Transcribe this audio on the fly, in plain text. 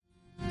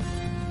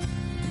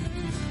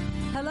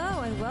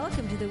Hello and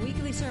welcome to the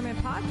weekly sermon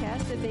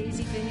podcast of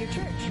Daisy Vineyard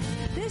Church.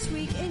 This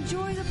week,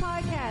 enjoy the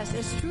podcast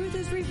as truth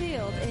is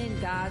revealed in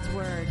God's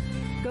Word.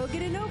 Go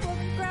get a notebook,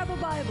 grab a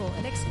Bible,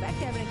 and expect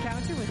to have an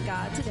encounter with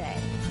God today.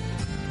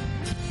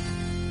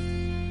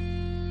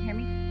 Hear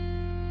me?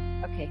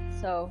 Okay,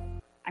 so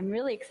I'm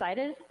really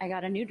excited. I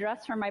got a new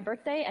dress for my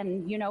birthday,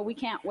 and you know we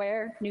can't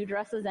wear new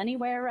dresses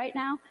anywhere right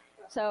now.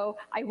 So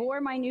I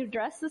wore my new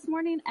dress this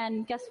morning,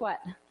 and guess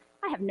what?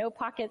 I have no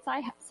pockets.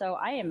 So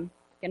I am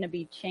going to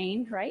be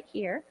chained right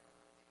here,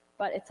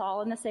 but it's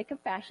all in the sake of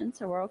fashion,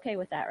 so we're okay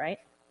with that, right?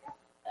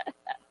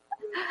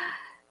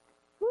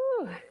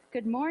 Whew,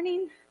 good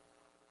morning.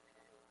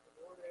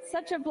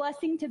 Such a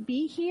blessing to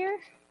be here,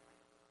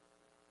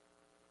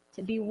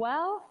 to be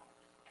well.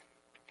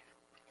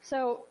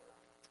 So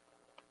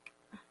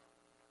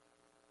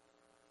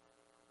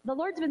the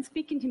Lord's been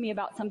speaking to me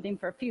about something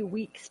for a few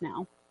weeks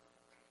now,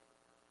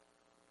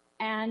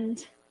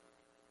 and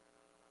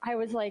I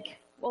was like,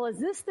 well, is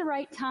this the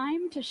right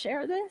time to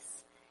share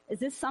this? Is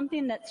this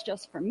something that's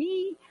just for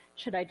me?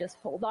 Should I just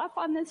hold off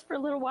on this for a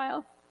little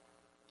while?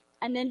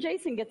 And then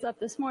Jason gets up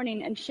this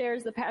morning and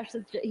shares the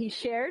passage that he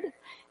shared.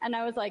 And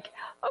I was like,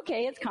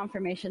 okay, it's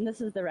confirmation. This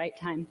is the right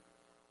time.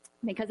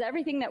 Because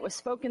everything that was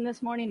spoken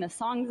this morning, the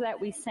songs that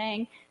we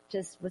sang,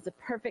 just was a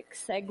perfect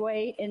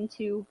segue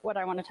into what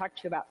I want to talk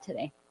to you about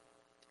today.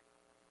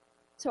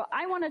 So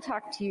I want to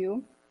talk to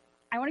you.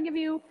 I want to give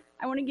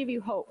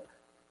you hope,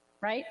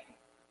 right?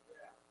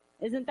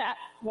 Isn't that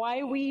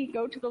why we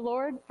go to the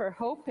Lord, for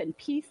hope and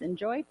peace and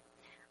joy?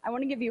 I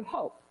want to give you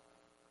hope.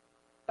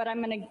 But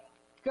I'm going to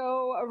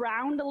go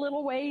around a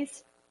little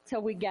ways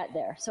till we get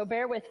there. So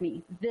bear with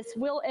me. This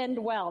will end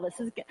well.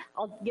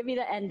 I'll give you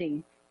the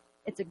ending.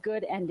 It's a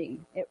good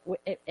ending.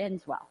 It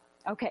ends well.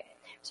 Okay.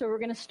 So we're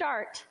going to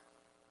start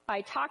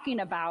by talking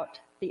about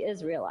the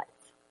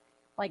Israelites.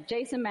 Like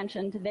Jason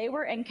mentioned, they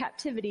were in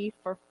captivity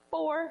for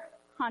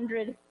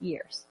 400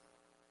 years.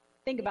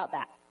 Think about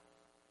that.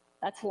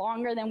 That's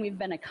longer than we've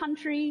been a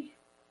country.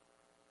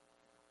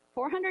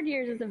 400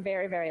 years is a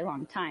very, very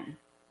long time.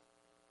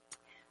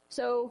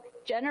 So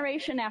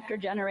generation after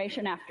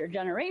generation after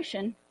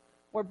generation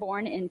were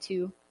born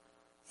into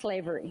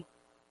slavery.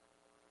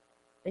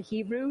 The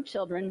Hebrew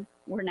children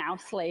were now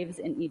slaves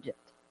in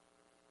Egypt.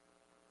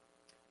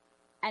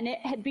 And it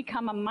had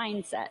become a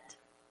mindset.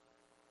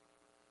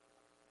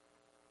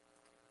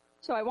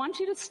 So I want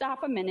you to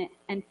stop a minute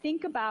and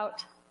think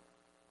about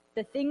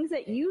the things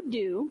that you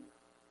do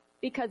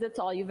because it's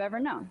all you've ever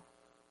known.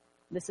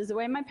 This is the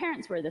way my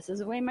parents were. This is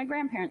the way my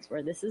grandparents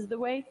were. This is the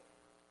way.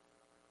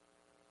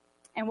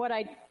 And what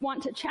I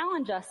want to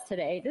challenge us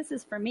today, this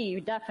is for me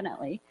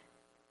definitely,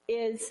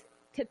 is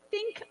to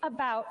think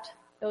about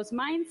those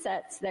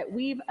mindsets that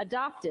we've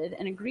adopted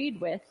and agreed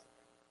with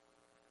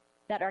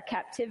that are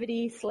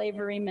captivity,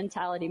 slavery,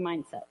 mentality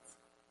mindsets.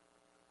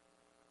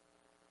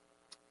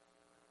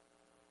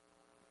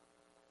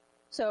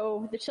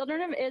 So the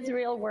children of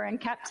Israel were in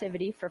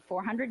captivity for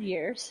 400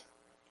 years.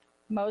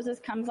 Moses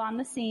comes on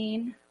the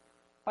scene.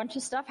 A bunch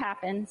of stuff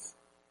happens.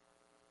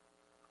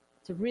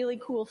 It's a really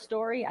cool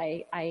story.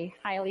 I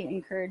highly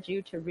encourage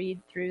you to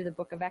read through the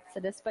book of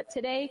Exodus. But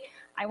today,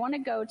 I want to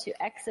go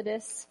to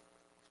Exodus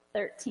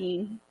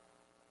 13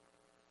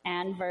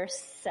 and verse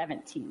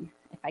 17.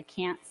 If I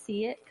can't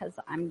see it because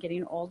I'm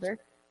getting older,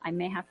 I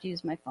may have to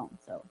use my phone.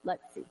 So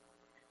let's see.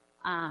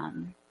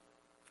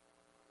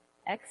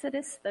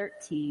 Exodus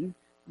 13,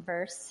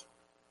 verse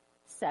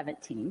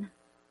 17.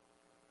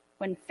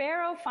 When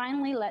Pharaoh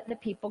finally let the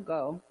people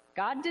go,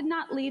 God did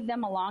not lead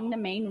them along the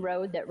main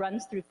road that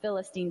runs through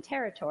Philistine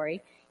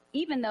territory,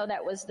 even though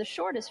that was the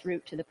shortest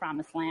route to the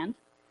promised land.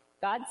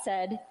 God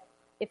said,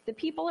 if the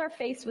people are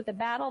faced with a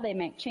battle, they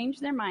may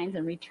change their minds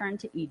and return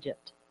to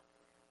Egypt.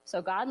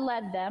 So God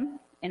led them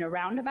in a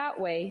roundabout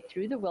way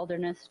through the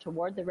wilderness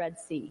toward the Red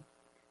Sea.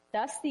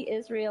 Thus the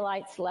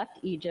Israelites left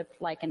Egypt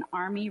like an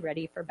army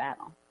ready for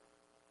battle.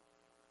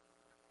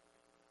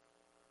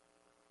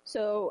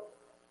 So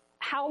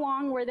how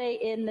long were they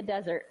in the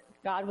desert?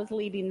 God was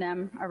leading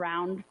them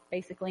around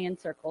basically in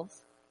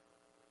circles.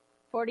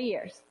 40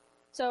 years.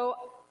 So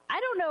I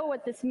don't know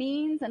what this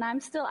means, and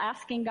I'm still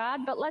asking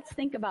God, but let's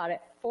think about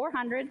it.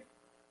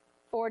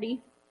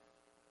 440.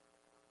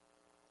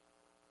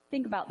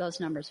 Think about those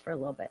numbers for a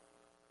little bit.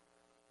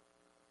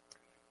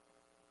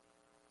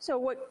 So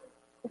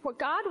what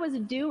God was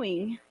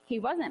doing, he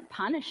wasn't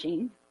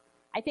punishing.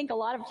 I think a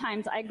lot of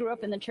times, I grew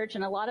up in the church,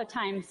 and a lot of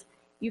times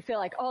you feel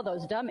like, oh,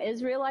 those dumb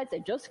Israelites, they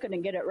just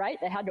couldn't get it right.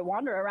 They had to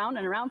wander around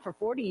and around for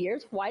 40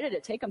 years. Why did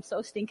it take them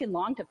so stinking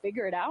long to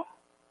figure it out?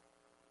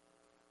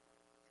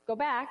 Go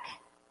back.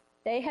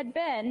 They had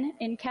been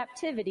in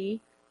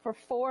captivity for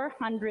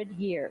 400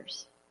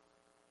 years.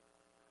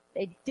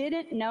 They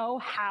didn't know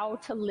how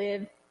to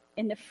live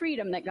in the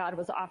freedom that God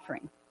was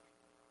offering.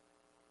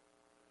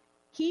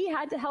 He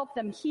had to help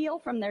them heal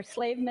from their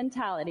slave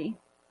mentality.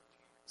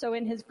 So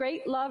in his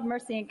great love,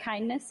 mercy, and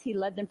kindness, he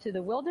led them to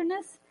the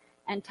wilderness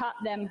and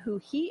taught them who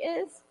he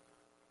is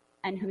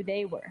and who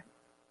they were.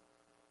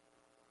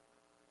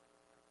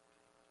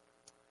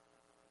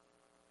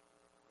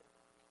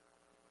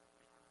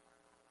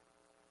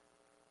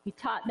 He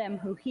taught them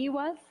who he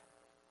was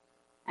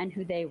and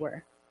who they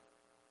were.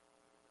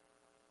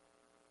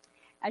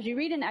 As you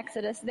read in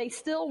Exodus, they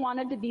still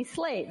wanted to be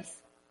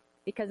slaves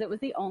because it was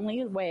the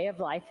only way of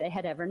life they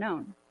had ever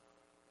known.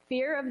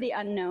 Fear of the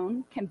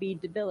unknown can be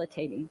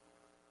debilitating.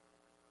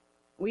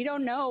 We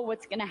don't know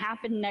what's going to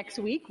happen next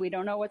week. We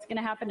don't know what's going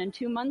to happen in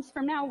 2 months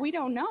from now. We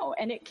don't know,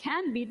 and it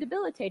can be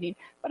debilitating.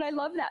 But I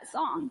love that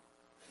song.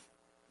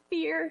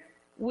 Fear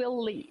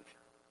will leave.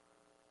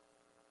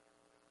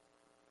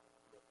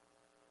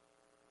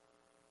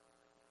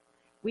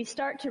 We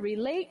start to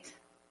relate.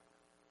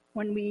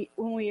 When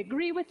we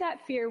agree with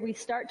that fear, we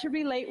start to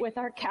relate with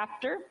our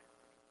captor.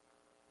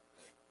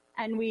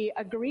 And we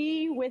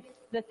agree with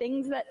the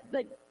things that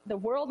the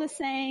world is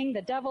saying,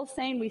 the devil's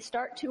saying. We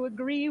start to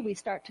agree. We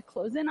start to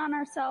close in on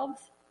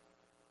ourselves.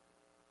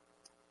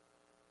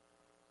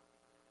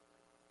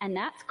 And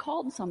that's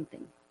called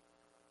something.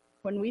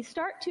 When we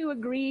start to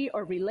agree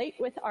or relate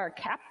with our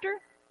captor,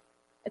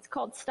 it's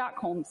called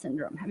Stockholm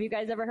Syndrome. Have you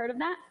guys ever heard of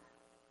that?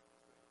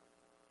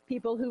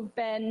 People who've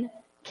been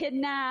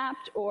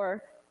kidnapped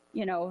or,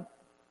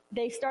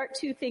 they start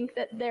to think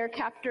that their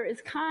captor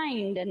is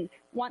kind and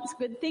wants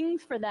good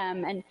things for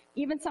them. And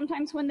even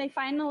sometimes when they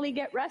finally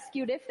get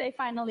rescued, if they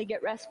finally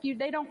get rescued,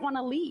 they don't want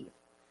to leave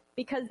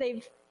because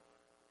they've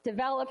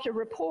developed a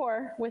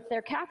rapport with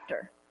their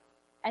captor.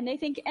 And they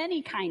think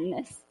any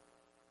kindness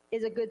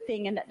is a good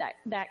thing and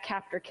that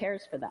captor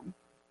cares for them.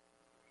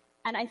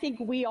 And I think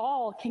we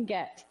all can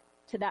get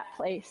to that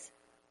place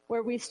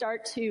where we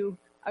start to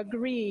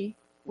agree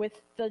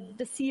with the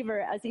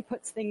deceiver as he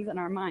puts things in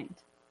our mind.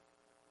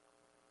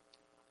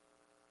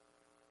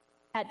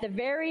 At the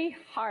very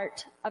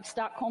heart of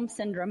Stockholm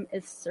Syndrome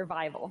is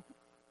survival.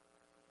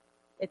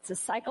 It's a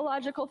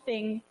psychological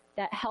thing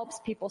that helps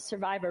people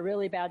survive a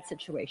really bad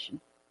situation.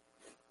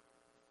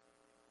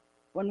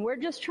 When we're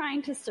just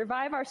trying to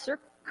survive our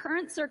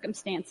current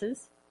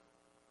circumstances,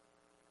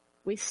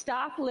 we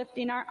stop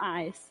lifting our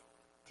eyes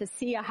to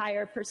see a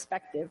higher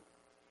perspective,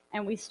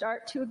 and we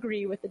start to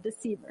agree with the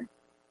deceiver.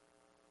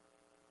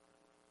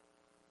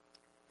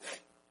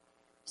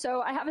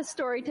 So I have a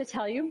story to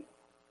tell you.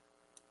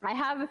 I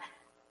have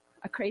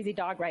a crazy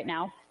dog right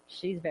now.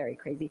 She's very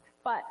crazy.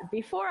 But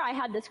before I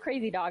had this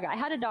crazy dog, I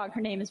had a dog.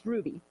 Her name is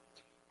Ruby.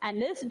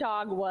 And this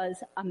dog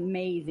was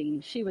amazing.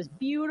 She was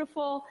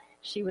beautiful.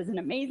 She was an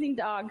amazing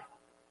dog.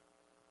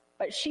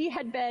 But she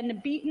had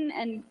been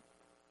beaten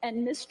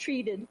and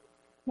mistreated.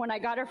 When I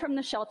got her from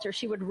the shelter,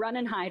 she would run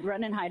and hide,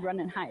 run and hide, run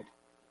and hide.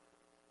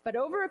 But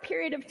over a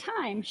period of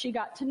time, she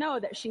got to know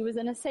that she was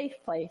in a safe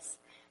place.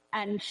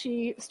 And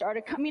she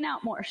started coming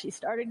out more. She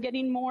started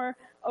getting more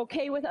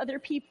okay with other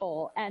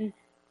people. And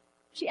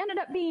she ended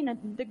up being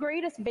the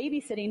greatest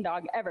babysitting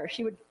dog ever.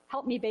 She would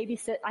help me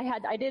babysit.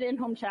 I did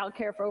in-home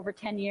childcare for over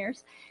 10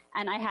 years,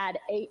 and I had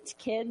 8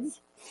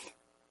 kids.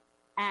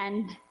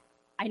 And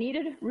I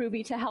needed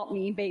Ruby to help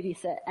me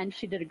babysit, and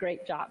she did a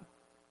great job.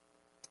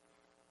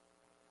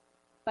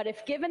 But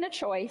if given a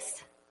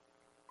choice,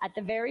 at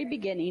the very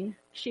beginning,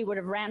 she would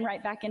have ran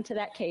right back into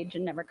that cage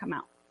and never come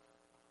out.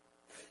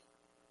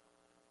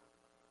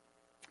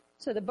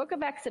 So the book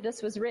of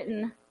Exodus was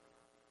written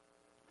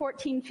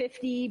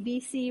 1450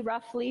 BC,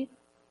 roughly.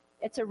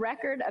 It's a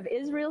record of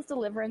Israel's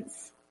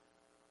deliverance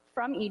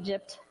from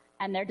Egypt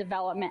and their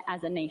development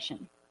as a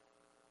nation.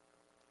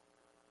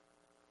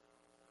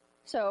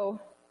 So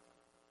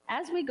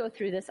as we go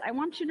through this, I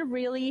want you to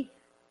really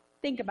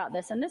think about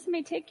this. And this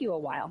may take you a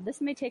while.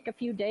 This may take a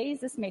few days.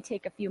 This may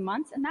take a few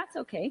months, and that's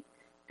okay.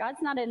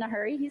 God's not in a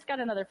hurry. He's got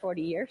another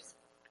 40 years.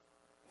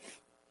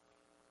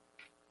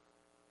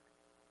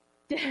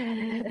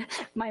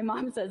 My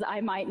mom says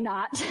I might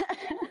not.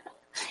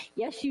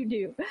 Yes, you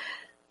do.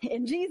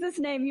 In Jesus'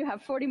 name, you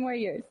have 40 more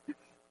years.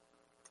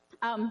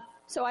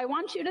 So I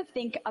want you to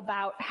think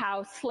about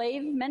how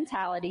slave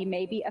mentality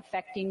may be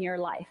affecting your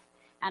life.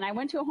 And I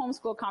went to a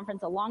homeschool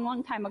conference a long,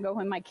 long time ago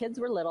when my kids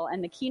were little,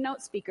 and the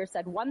keynote speaker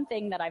said one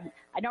thing that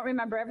I don't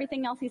remember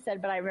everything else he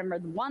said, but I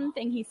remember one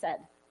thing he said.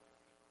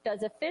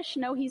 Does a fish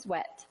know he's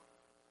wet?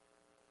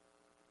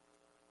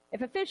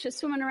 If a fish is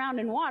swimming around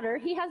in water,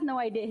 he has no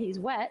idea he's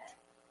wet.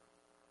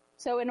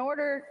 So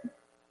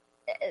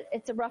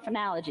it's a rough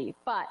analogy,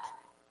 but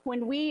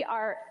when we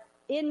are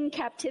in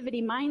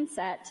captivity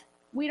mindset,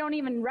 we don't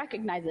even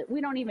recognize it. We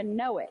don't even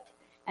know it.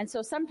 And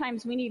so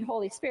sometimes we need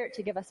Holy Spirit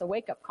to give us a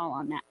wake-up call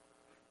on that.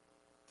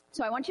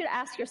 So I want you to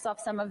ask yourself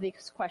some of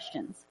these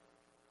questions.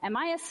 Am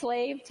I a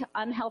slave to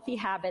unhealthy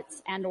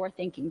habits and or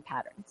thinking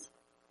patterns?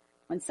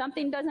 When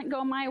something doesn't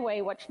go my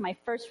way, what's my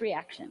first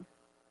reaction?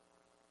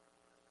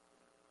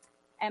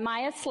 Am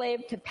I a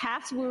slave to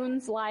past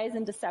wounds, lies,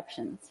 and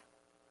deceptions?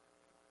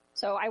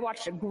 So I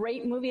watched a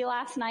great movie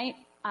last night,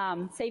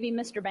 Saving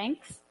Mr.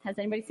 Banks. Has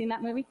anybody seen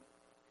that movie?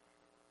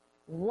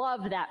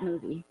 Love that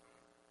movie.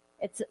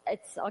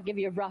 I'll give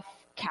you a rough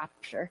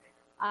capture.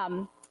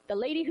 The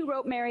lady who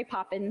wrote Mary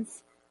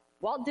Poppins,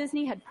 Walt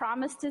Disney had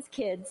promised his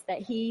kids that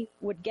he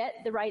would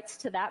get the rights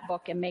to that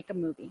book and make a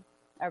movie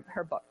of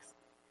her books.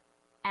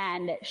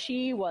 And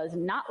she was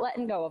not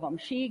letting go of him.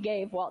 She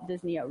gave Walt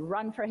Disney a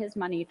run for his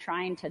money,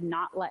 trying to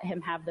not let him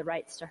have the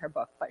rights to her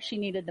book. But she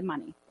needed the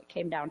money. It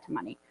came down to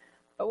money.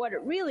 But what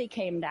it really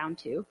came down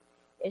to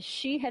is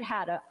she had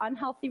had an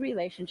unhealthy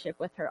relationship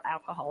with her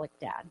alcoholic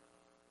dad.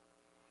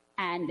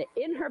 And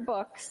in her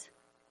books,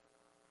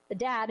 the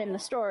dad in the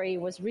story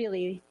was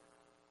really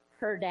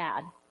her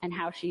dad and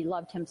how she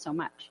loved him so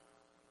much.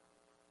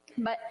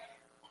 But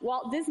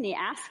Walt Disney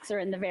asks her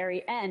in the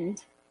very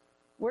end,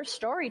 we're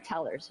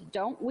storytellers.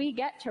 Don't we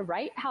get to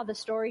write how the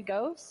story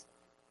goes?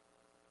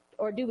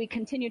 Or do we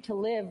continue to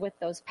live with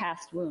those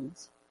past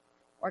wounds?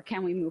 Or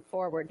can we move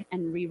forward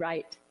and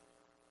rewrite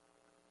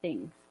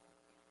things?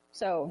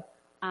 So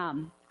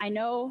I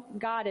know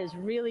God is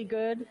really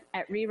good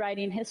at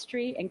rewriting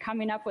history and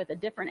coming up with a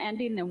different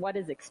ending than what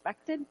is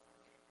expected.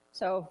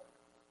 So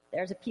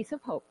there's a piece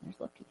of hope. There's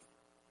a little piece.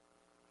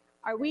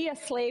 Are we a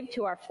slave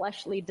to our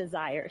fleshly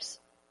desires?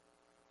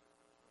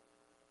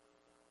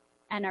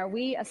 And are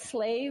we a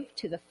slave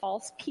to the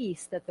false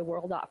peace that the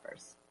world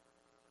offers?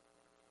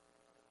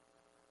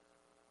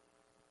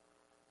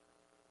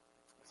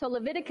 So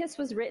Leviticus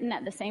was written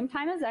at the same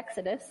time as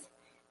Exodus,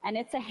 and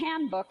it's a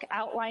handbook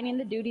outlining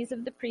the duties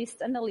of the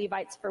priests and the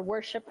Levites for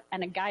worship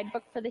and a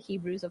guidebook for the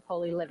Hebrews of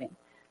holy living.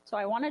 So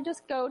I want to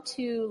just go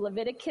to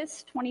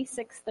Leviticus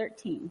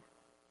 26:13.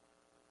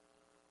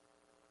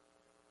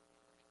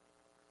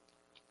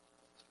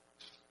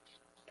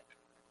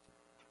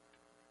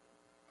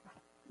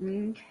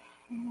 Okay,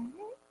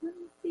 let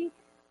me see.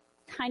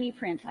 Tiny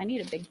print. I need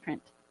a big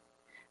print.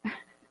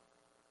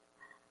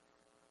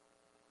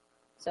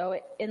 So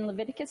in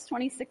Leviticus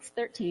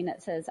 26:13,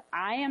 it says,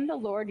 I am the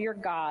Lord your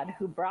God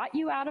who brought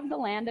you out of the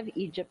land of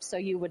Egypt so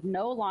you would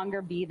no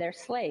longer be their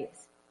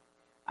slaves.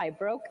 I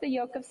broke the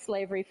yoke of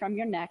slavery from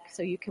your neck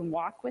so you can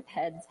walk with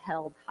heads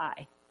held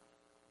high.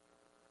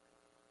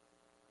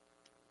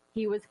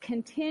 He was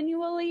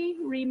continually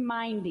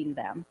reminding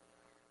them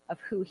of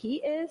who he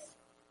is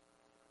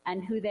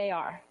and who they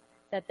are,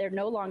 that they're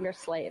no longer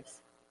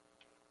slaves.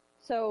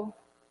 So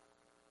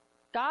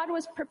God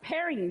was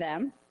preparing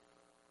them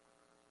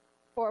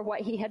for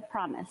what he had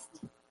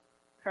promised,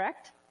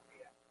 correct?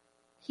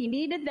 He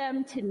needed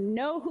them to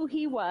know who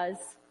he was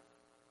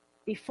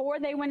before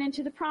they went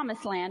into the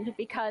promised land,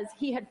 because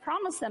he had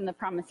promised them the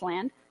promised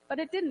land, but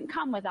it didn't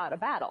come without a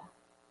battle.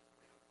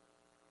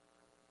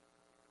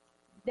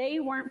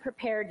 They weren't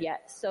prepared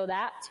yet, so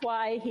that's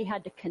why he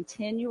had to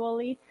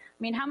continually,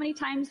 how many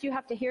times do you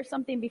have to hear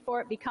something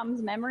before it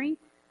becomes memory?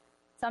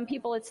 Some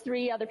people it's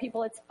 3, other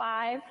people it's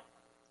 5.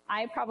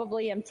 I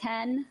probably am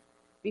 10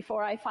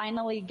 before I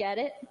finally get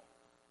it.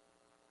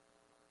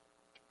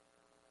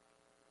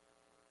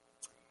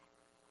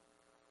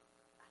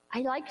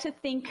 I like to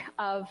think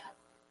of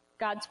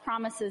God's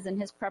promises and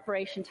his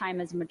preparation time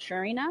as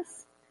maturing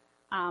us.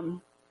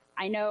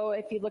 I know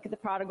if you look at the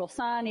prodigal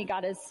son, he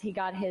got his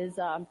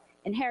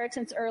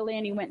inheritance early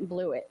and he went and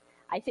blew it.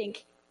 I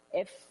think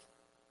if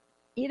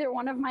either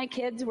one of my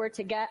kids were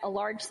to get a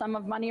large sum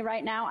of money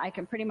right now, I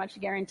can pretty much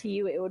guarantee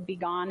you it would be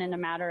gone in a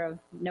matter of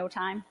no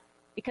time,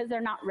 because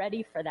they're not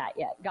ready for that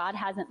yet. God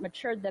hasn't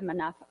matured them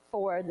enough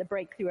for the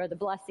breakthrough or the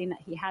blessing that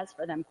he has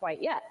for them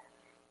quite yet.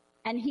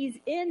 And he's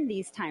in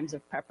these times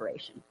of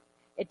preparation.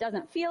 It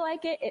doesn't feel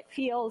like it. It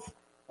feels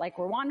like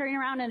we're wandering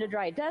around in a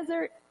dry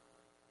desert.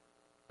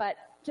 But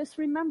just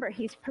remember,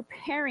 he's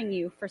preparing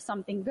you for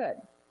something good.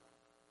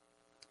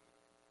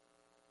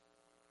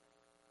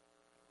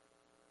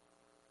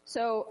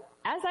 So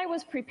as I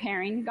was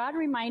preparing, God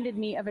reminded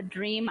me of a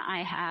dream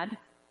I had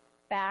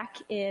back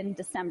in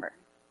December.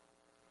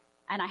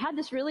 And I had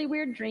this really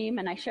weird dream,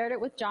 and I shared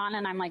it with John,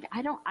 and I'm like,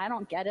 I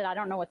don't get it. I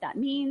don't know what that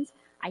means.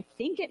 I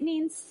think it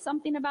means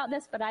something about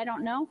this, but I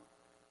don't know.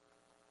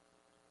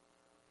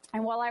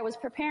 And while I was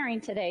preparing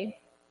today,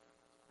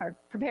 or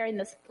preparing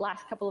this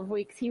last couple of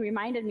weeks, he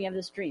reminded me of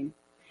this dream.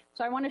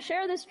 So I want to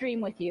share this dream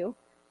with you,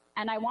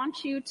 and I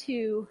want you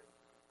to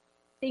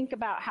think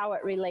about how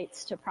it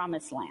relates to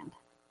Promised Land.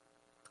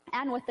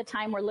 And with the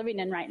time we're living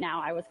in right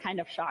now, I was kind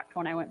of shocked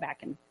when I went back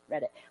and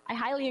read it. I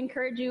highly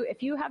encourage you,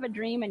 if you have a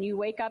dream and you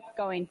wake up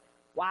going,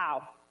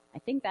 wow, I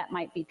think that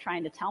might be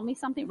trying to tell me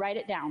something, write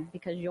it down,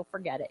 because you'll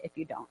forget it if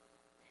you don't.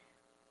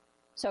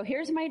 So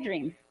here's my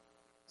dream.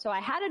 So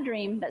I had a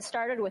dream that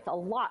started with a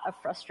lot of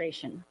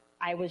frustration.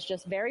 I was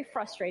just very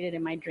frustrated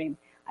in my dream.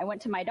 I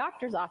went to my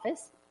doctor's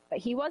office, but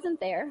he wasn't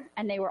there,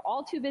 and they were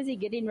all too busy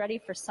getting ready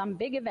for some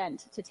big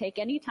event to take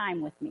any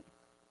time with me.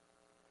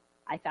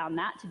 I found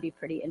that to be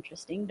pretty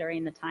interesting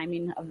during the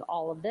timing of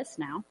all of this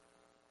now.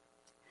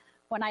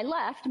 When I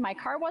left, my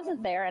car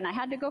wasn't there, and I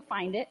had to go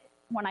find it.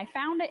 When I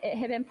found it, it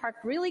had been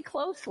parked really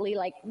closely,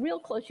 like real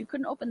close, you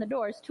couldn't open the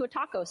doors, to a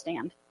taco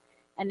stand.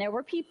 And there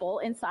were people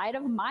inside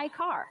of my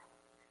car.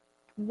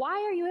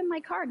 Why are you in my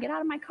car? Get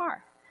out of my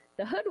car.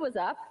 The hood was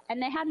up,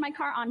 and they had my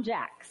car on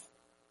jacks.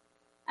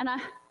 And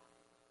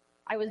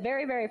I was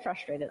very, very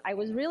frustrated. I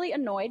was really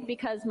annoyed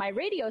because my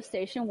radio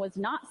station was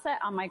not set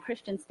on my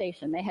Christian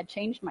station. They had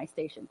changed my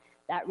station.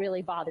 That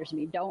really bothers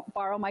me. Don't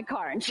borrow my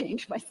car and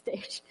change my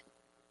station.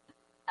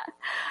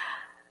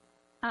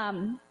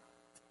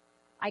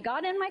 I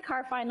got in my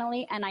car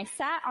finally, and I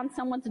sat on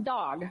someone's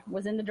dog,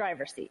 was in the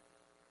driver's seat.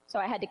 So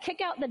I had to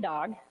kick out the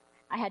dog.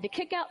 I had to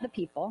kick out the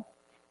people.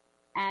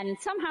 And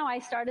somehow I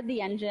started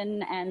the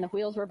engine, and the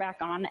wheels were back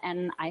on,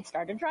 and I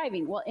started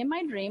driving. Well, in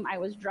my dream, I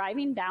was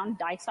driving down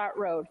Dysart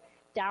Road,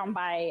 down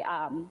by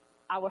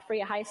Agua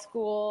Fria High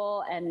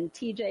School and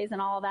TJ's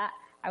and all of that.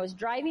 I was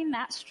driving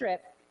that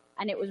strip,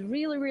 and it was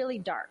really, really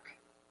dark.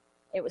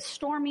 It was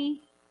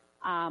stormy.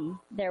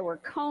 There were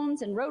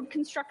cones and road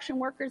construction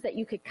workers that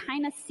you could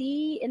kind of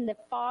see in the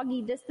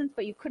foggy distance,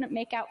 but you couldn't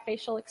make out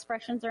facial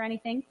expressions or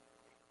anything.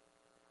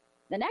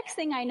 The next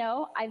thing I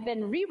know, I've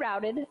been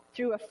rerouted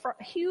through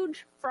a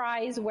huge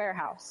Fry's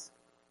warehouse.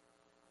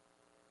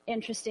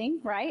 Interesting,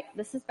 right?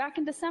 This is back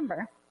in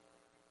December.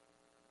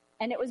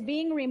 And it was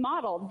being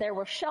remodeled. There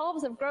were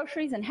shelves of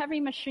groceries and heavy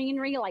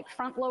machinery like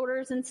front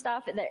loaders and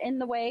stuff that are in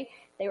the way.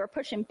 They were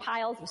pushing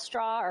piles of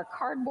straw or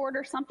cardboard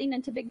or something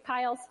into big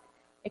piles.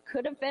 It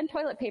could have been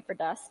toilet paper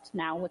dust,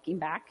 now looking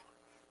back.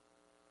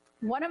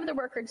 One of the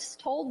workers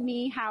told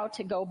me how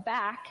to go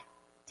back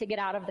to get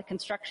out of the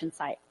construction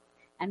site.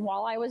 And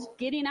while I was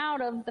getting out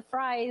of the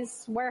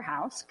Fry's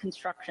warehouse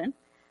construction,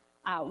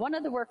 one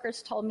of the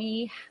workers told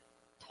me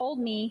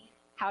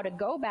how to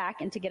go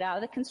back and to get out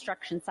of the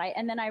construction site.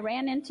 And then I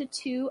ran into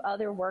two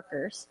other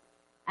workers,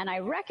 and I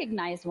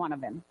recognized one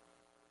of them.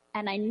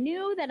 And I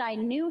knew that I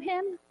knew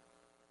him,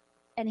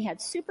 and he had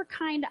super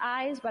kind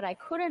eyes, but I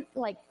couldn't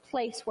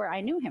place where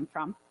I knew him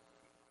from.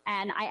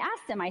 And I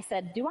asked him, I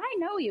said, "Do I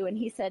know you?" And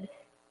he said,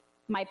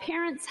 "My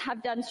parents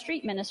have done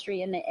street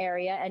ministry in the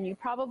area, and you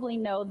probably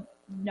know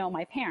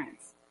my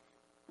parents."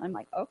 I'm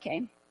like,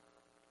 okay.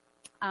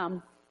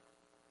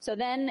 So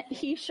then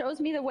he shows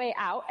me the way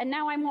out, and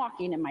now I'm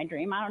walking in my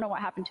dream. I don't know what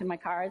happened to my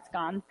car. It's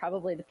gone.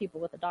 Probably the people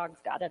with the dogs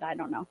got it. I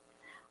don't know.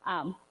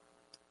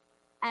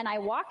 And I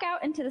walk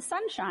out into the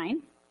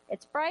sunshine.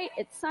 It's bright.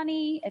 It's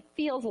sunny. It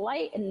feels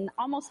light and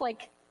almost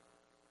like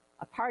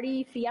a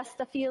party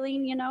fiesta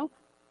feeling, you know.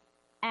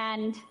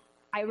 And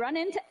I run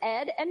into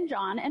Ed and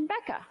John and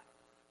Becca.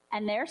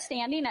 And they're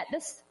standing at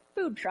this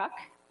food truck,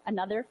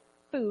 another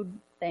food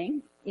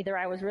thing. Either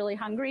I was really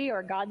hungry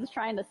or God's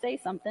trying to say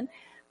something.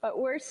 But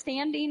we're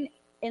standing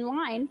in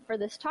line for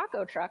this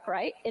taco truck,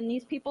 right, in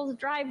these people's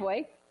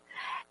driveway.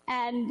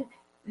 And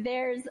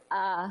there's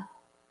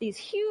these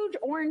huge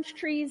orange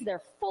trees.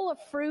 They're full of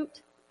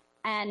fruit.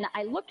 And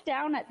I look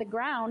down at the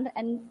ground,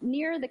 and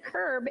near the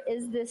curb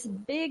is this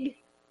big,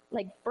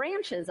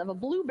 branches of a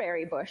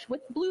blueberry bush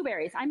with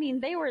blueberries. I mean,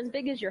 they were as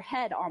big as your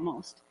head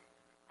almost.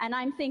 And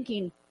I'm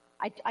thinking,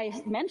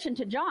 I mentioned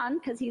to John,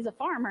 because he's a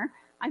farmer,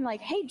 I'm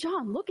like, "Hey,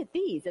 John, look at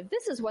these. If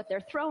this is what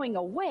they're throwing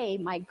away,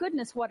 my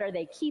goodness, what are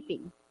they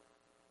keeping?"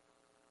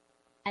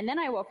 And then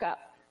I woke up,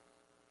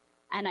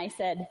 and I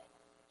said,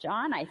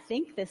 "John, I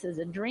think this is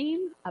a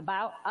dream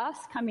about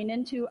us coming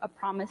into a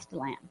promised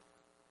land."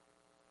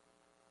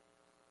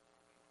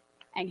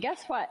 And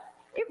guess what?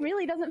 It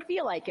really doesn't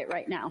feel like it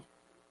right now.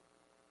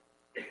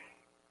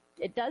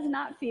 It does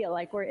not feel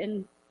like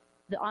we're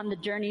on the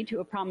journey to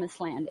a promised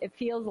land. It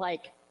feels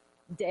like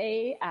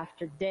day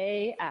after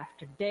day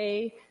after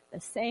day, the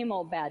same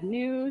old bad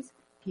news,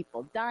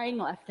 people dying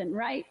left and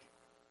right.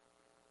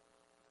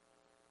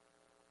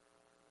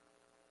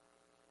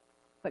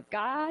 But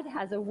God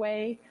has a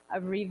way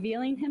of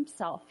revealing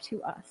himself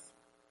to us.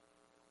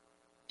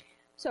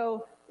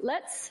 So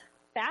let's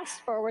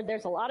fast forward.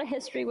 There's a lot of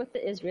history with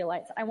the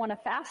Israelites. I want to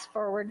fast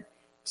forward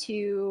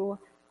to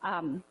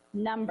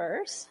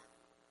Numbers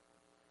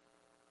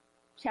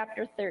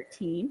chapter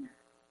 13.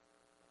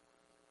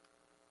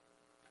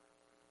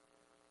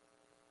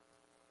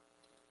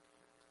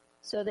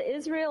 So the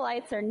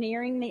Israelites are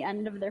nearing the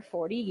end of their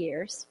 40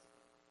 years.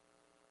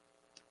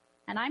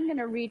 And I'm going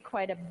to read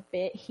quite a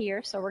bit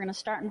here, so we're going to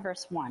start in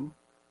verse 1.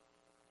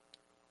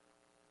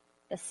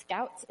 The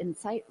scouts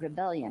incite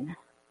rebellion.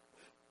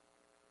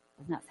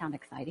 Doesn't that sound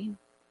exciting?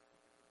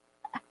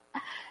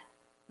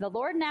 The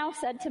Lord now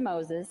said to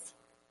Moses,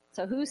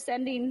 so who's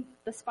sending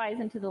the spies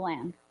into the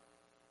land?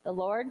 The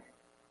Lord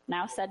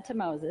now said to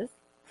Moses,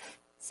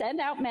 send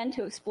out men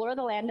to explore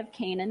the land of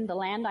Canaan, the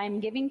land I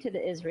am giving to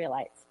the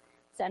Israelites.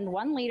 Send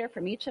one leader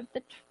from each of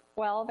the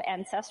 12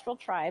 ancestral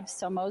tribes.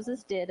 So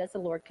Moses did as the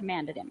Lord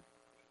commanded him.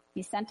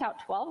 He sent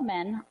out 12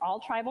 men, all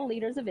tribal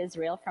leaders of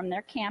Israel, from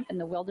their camp in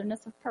the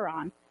wilderness of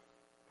Paran,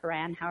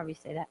 however you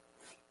say that.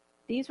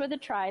 These were the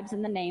tribes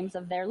and the names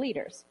of their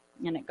leaders.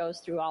 And it goes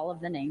through all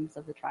of the names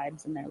of the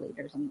tribes and their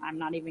leaders, and I'm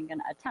not even going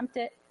to attempt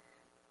it.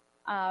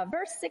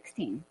 Verse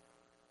 16.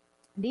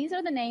 These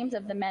are the names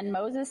of the men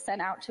Moses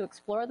sent out to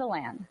explore the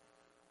land.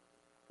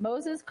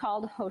 Moses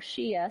called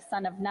Hoshea,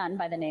 son of Nun,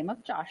 by the name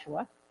of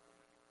Joshua.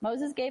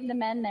 Moses gave the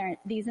men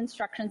these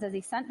instructions as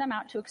he sent them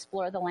out to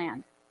explore the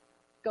land.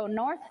 Go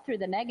north through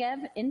the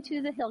Negev into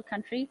the hill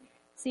country,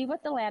 see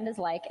what the land is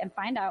like, and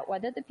find out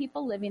whether the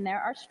people living there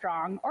are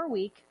strong or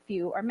weak,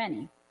 few or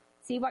many.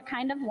 See what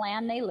kind of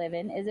land they live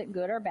in. Is it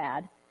good or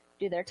bad?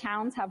 Do their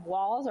towns have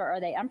walls, or are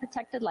they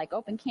unprotected like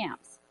open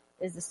camps?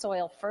 Is the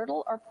soil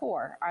fertile or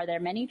poor? Are there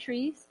many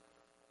trees?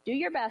 Do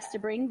your best to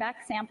bring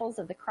back samples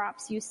of the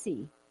crops you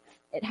see.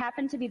 It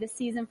happened to be the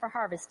season for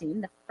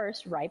harvesting the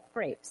first ripe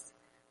grapes.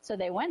 So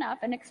they went up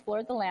and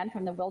explored the land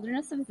from the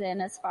wilderness of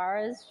Zin as far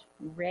as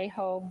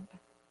Rehob,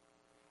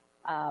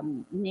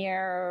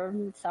 near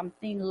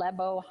something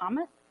Lebo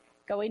Hamath.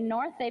 Going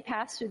north, they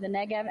passed through the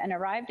Negev and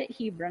arrived at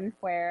Hebron,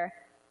 where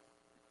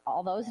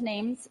all those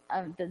names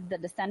of the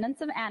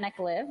descendants of Anak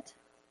lived.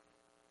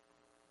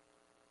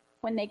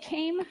 When they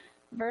came,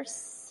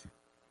 verse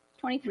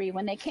 23,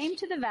 when they came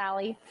to the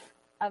valley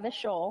of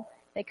Eshcol,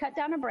 they cut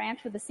down a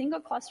branch with a single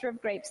cluster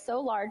of grapes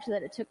so large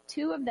that it took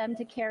 2 of them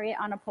to carry it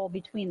on a pole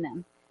between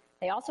them.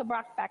 They also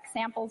brought back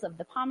samples of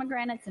the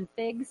pomegranates and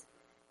figs.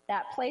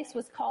 That place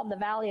was called the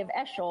Valley of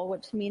Eshcol,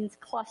 which means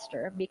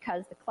cluster,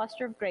 because the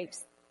cluster of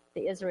grapes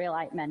the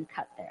Israelite men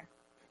cut there.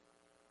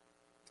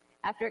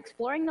 After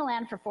exploring the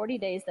land for 40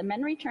 days, the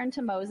men returned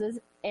to Moses,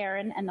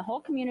 Aaron, and the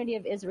whole community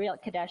of Israel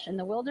at Kadesh in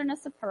the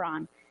wilderness of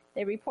Paran.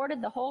 They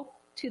reported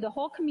to the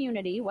whole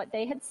community what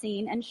they had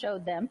seen and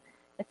showed them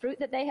the fruit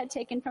that they had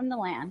taken from the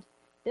land.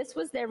 This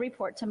was their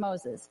report to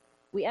Moses.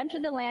 We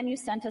entered the land you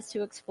sent us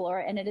to explore,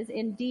 and it is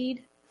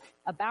indeed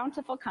a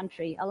bountiful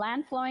country, a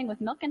land flowing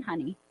with milk and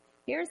honey.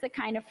 Here's the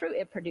kind of fruit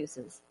it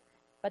produces.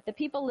 But the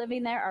people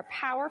living there are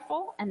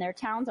powerful, and their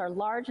towns are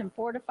large and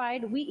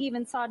fortified. We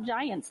even saw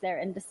giants there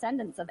and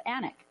descendants of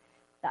Anak.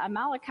 The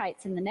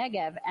Amalekites in the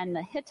Negev, and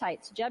the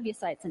Hittites,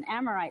 Jebusites, and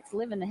Amorites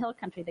live in the hill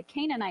country. The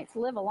Canaanites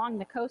live along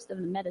the coast of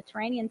the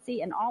Mediterranean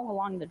Sea and all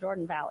along the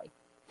Jordan Valley.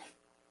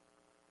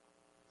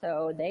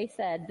 So they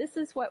said, this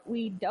is what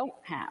we don't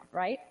have,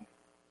 right?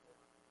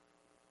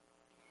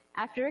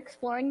 After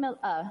exploring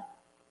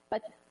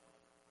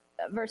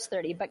verse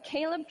 30, but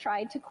Caleb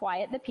tried to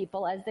quiet the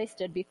people as they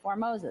stood before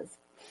Moses.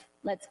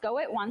 Let's go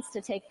at once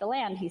to take the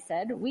land, he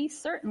said. We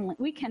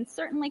can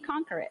certainly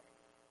conquer it.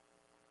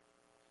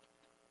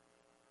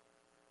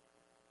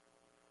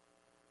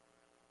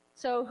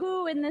 So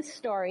who in this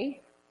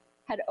story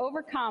had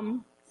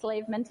overcome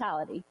slave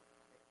mentality?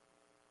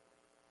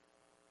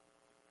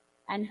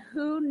 And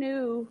who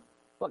knew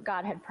what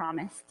God had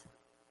promised?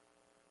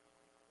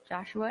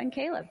 Joshua and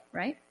Caleb,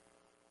 right?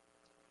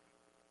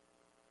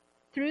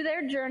 Through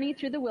their journey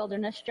through the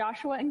wilderness,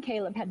 Joshua and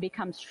Caleb had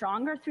become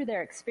stronger through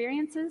their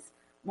experiences,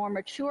 more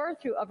mature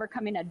through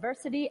overcoming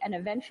adversity, and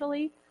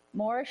eventually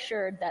more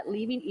assured that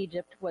leaving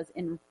Egypt was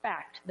in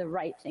fact the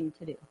right thing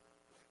to do.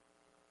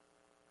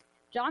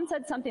 John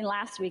said something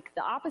last week,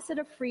 the opposite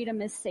of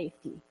freedom is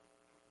safety.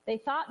 They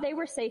thought they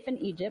were safe in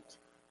Egypt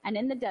and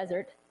in the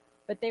desert,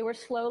 but they were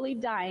slowly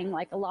dying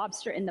like a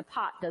lobster in the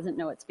pot doesn't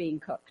know it's being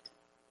cooked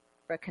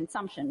for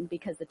consumption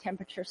because the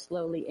temperature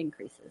slowly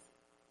increases.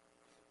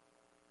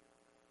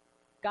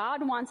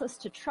 God wants us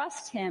to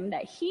trust him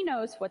that he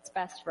knows what's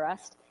best for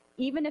us,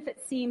 even if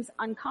it seems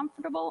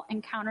uncomfortable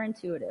and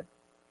counterintuitive.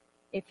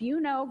 If you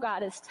know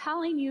God is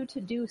telling you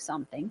to do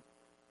something,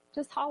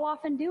 just how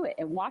often do it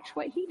and watch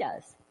what he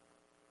does.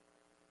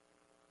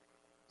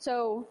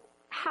 So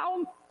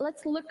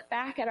let's look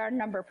back at our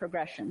number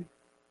progression.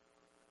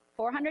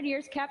 400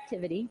 years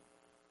captivity,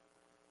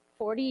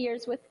 40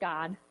 years with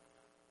God,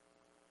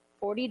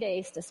 40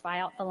 days to spy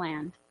out the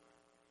land.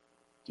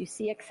 Do you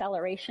see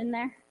acceleration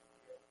there?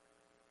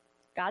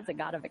 God's a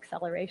God of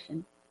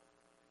acceleration.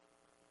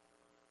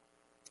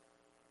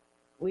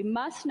 We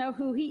must know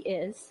who he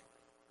is,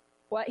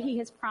 what he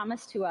has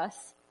promised to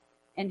us,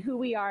 and who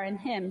we are in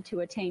him to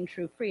attain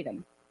true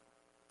freedom.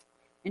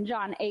 In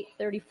John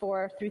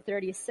 8:34 through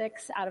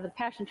 36, out of the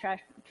Passion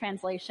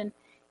Translation,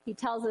 he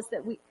tells us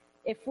that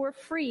if we're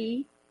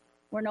free,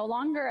 we're no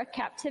longer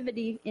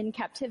in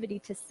captivity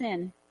to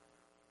sin,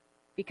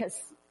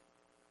 because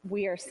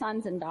we are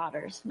sons and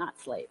daughters, not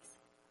slaves.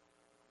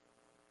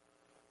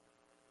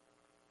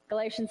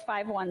 Galatians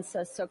 5:1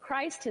 says, so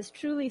Christ has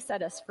truly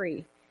set us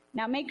free.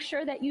 Now make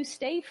sure that you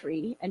stay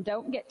free and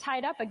don't get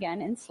tied up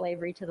again in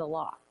slavery to the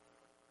law.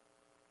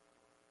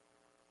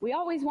 We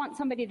always want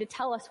somebody to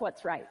tell us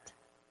what's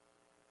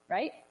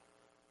right?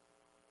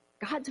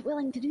 God's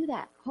willing to do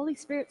that. Holy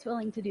Spirit's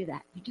willing to do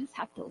that. You just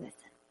have to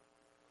listen.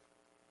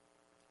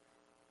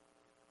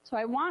 So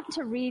I want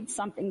to read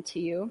something to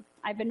you.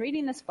 I've been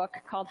reading this book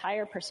called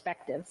Higher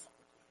Perspectives,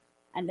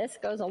 and this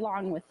goes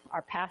along with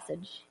our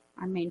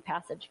main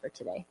passage for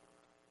today.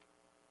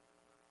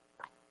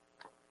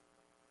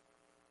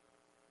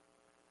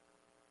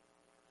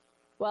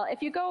 Well,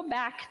 if you go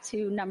back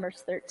to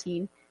Numbers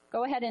 13,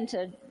 go ahead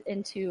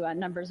into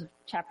Numbers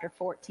chapter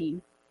 14.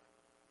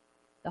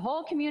 The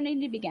whole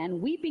community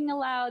began weeping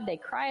aloud. They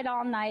cried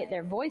all night.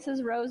 Their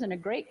voices rose in a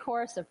great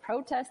chorus of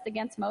protest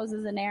against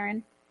Moses and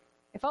Aaron.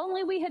 If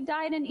only we had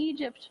died in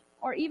Egypt,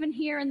 or even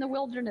here in the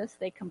wilderness,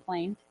 they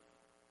complained.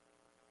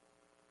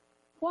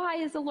 Why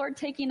is the Lord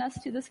taking us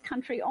to this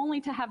country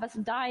only to have us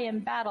die in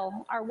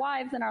battle? Our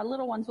wives and our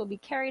little ones will be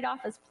carried off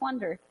as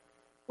plunder.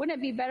 Wouldn't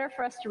it be better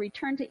for us to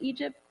return to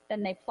Egypt?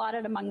 Then they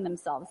plotted among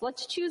themselves.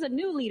 Let's choose a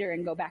new leader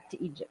and go back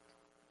to Egypt.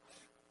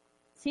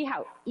 See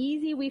how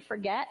easy we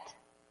forget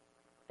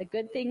the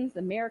good things,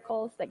 the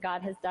miracles that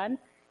God has done?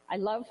 I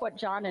love what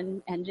John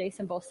and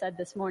Jason both said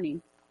this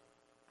morning.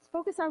 Let's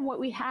focus on what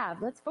we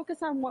have. Let's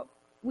focus on what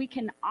we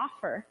can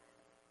offer.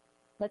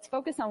 Let's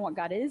focus on what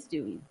God is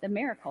doing, the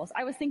miracles.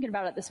 I was thinking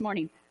about it this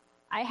morning.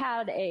 I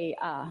had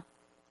a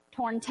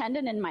torn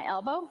tendon in my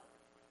elbow.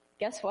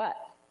 Guess what?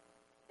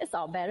 It's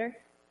all better.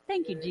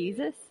 Thank you,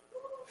 Jesus.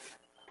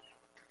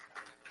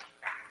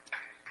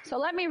 So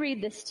let me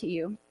read this to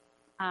you.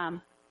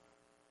 And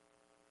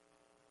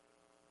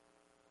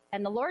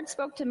the Lord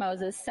spoke to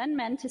Moses, send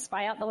men to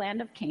spy out the land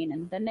of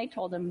Canaan. Then they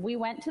told him, we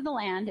went to the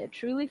land. It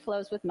truly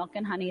flows with milk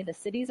and honey. The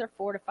cities are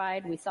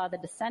fortified. We saw the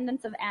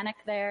descendants of Anak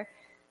there.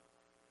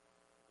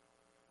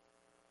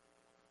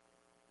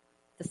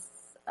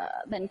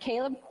 Then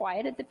Caleb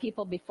quieted the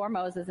people before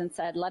Moses and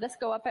said, let us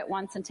go up at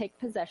once and take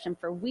possession,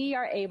 for we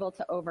are able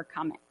to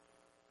overcome it.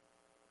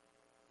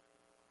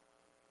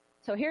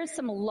 So here's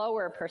some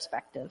lower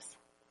perspectives.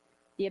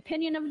 The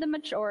opinion of the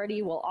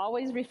majority will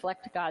always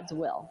reflect God's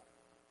will.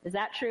 Is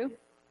that true?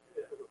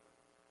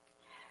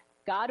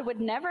 God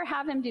would never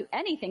have him do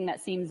anything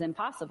that seems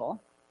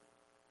impossible.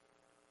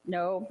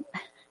 No.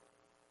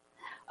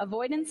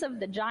 Avoidance of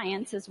the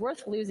giants is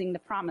worth losing the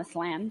promised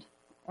land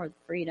or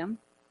freedom.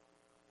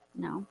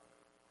 No.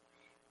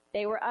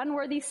 They were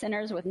unworthy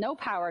sinners with no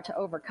power to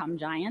overcome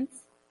giants.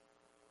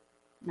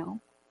 No.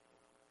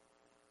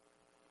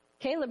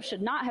 Caleb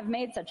should not have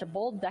made such a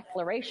bold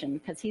declaration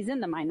because he's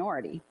in the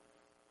minority.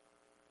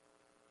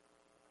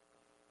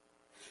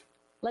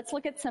 Let's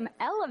look at some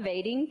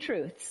elevating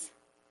truths.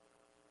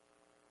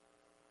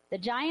 The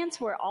giants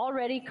were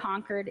already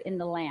conquered in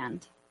the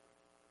land.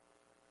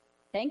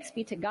 Thanks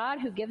be to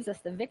God who gives us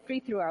the victory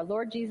through our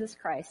Lord Jesus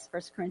Christ,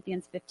 1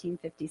 Corinthians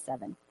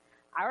 15:57.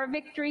 Our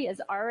victory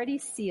is already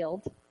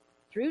sealed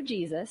through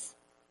Jesus.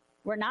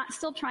 We're not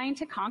still trying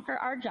to conquer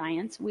our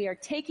giants. We are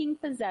taking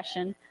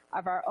possession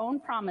of our own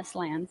promised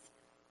lands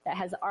that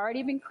has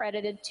already been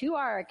credited to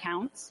our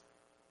accounts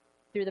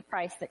through the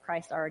price that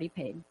Christ already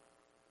paid.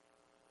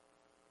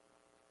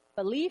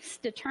 Beliefs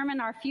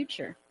determine our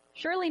future.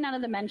 Surely none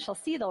of the men shall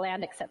see the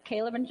land except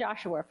Caleb and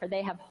Joshua, for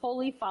they have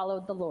wholly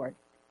followed the Lord.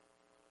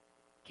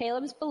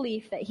 Caleb's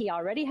belief that he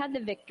already had the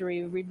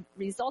victory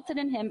resulted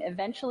in him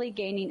eventually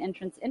gaining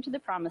entrance into the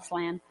promised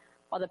land,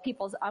 while the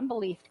people's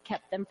unbelief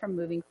kept them from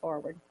moving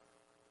forward.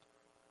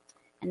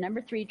 And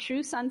number 3,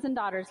 true sons and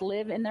daughters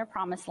live in their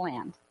promised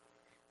land.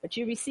 But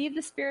you receive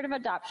the spirit of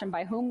adoption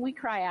by whom we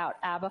cry out,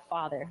 Abba,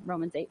 Father,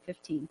 Romans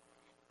 8:15.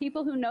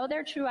 People who know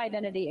their true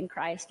identity in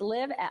Christ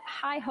live at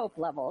high hope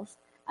levels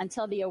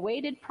until the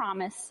awaited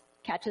promise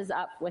catches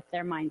up with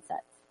their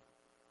mindsets.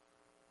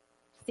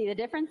 See the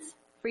difference?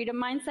 Freedom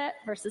mindset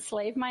versus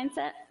slave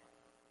mindset.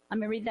 Let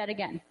me read that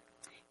again.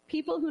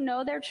 People who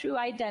know their true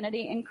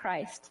identity in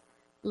Christ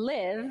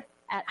live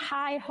at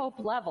high hope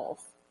levels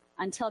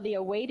until the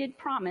awaited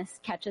promise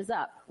catches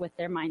up with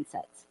their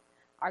mindsets.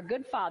 Our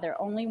good Father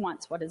only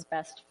wants what is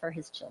best for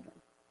his children.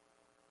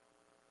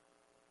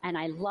 And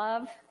I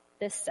love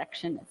this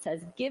section. It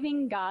says,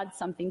 giving God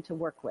something to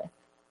work with.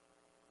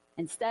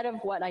 Instead of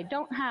what I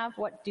don't have,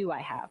 what do I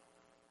have?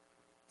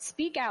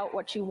 Speak out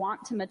what you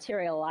want to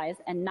materialize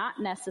and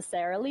not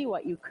necessarily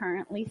what you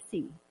currently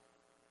see.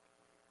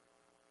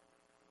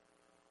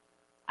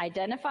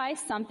 Identify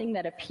something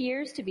that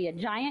appears to be a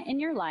giant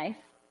in your life.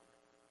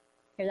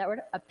 Hear that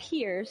word?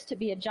 Appears to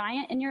be a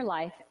giant in your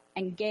life,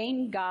 and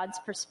gain God's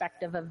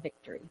perspective of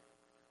victory.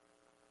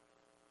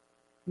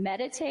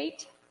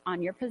 Meditate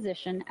on your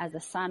position as a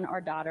son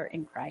or daughter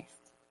in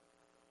Christ.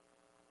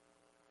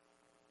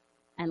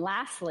 And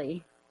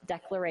lastly,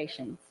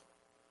 declarations.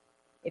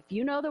 If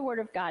you know the Word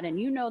of God and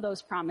you know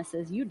those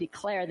promises, you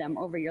declare them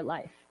over your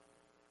life.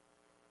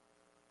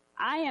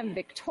 I am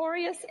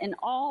victorious in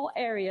all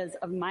areas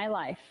of my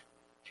life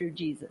through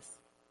Jesus.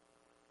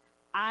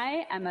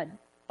 I am a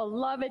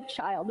beloved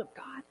child of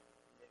God.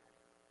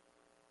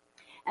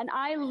 And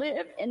I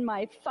live in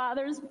my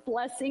Father's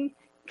blessing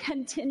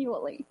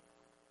continually.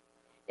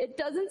 It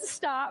doesn't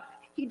stop.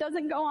 He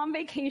doesn't go on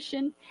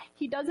vacation.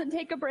 He doesn't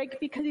take a break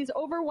because he's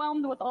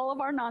overwhelmed with all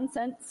of our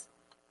nonsense.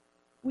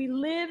 We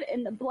live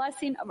in the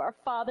blessing of our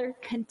Father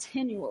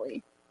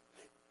continually.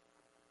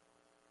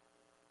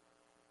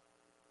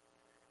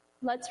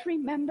 Let's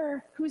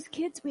remember whose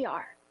kids we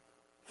are.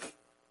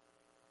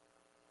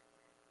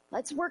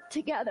 Let's work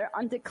together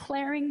on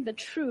declaring the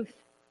truth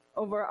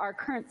over our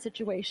current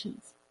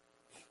situations.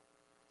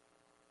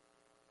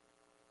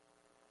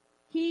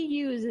 He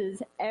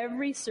uses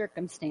every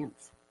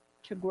circumstance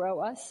to grow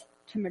us,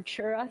 to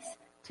mature us,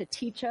 to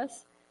teach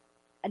us,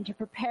 and to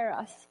prepare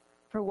us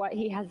for what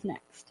he has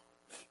next.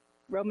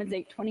 Romans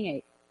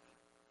 8:28.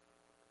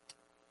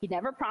 He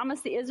never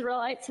promised the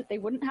Israelites that they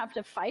wouldn't have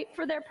to fight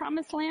for their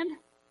promised land,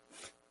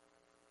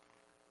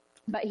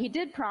 but he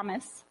did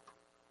promise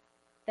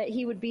that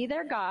he would be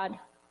their God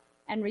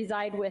and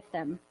reside with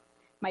them.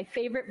 My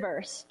favorite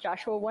verse,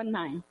 Joshua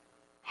 1:9.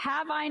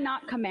 Have I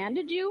not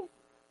commanded you?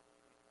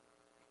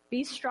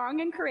 Be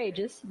strong and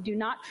courageous. Do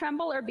not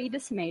tremble or be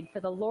dismayed, for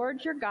the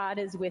Lord your God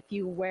is with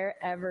you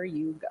wherever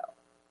you go.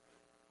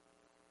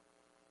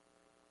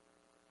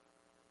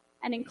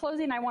 And in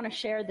closing, I want to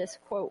share this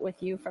quote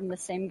with you from the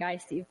same guy,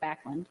 Steve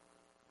Backlund.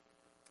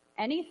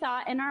 Any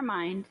thought in our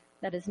mind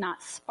that is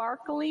not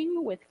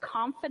sparkling with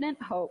confident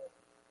hope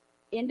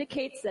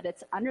indicates that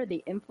it's under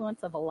the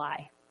influence of a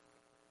lie.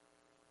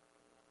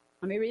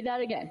 Let me read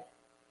that again.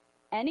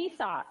 Any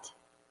thought.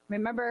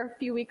 Remember a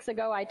few weeks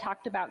ago I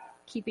talked about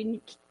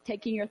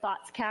taking your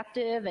thoughts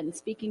captive and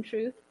speaking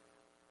truth?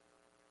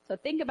 So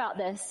think about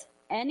this.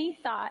 Any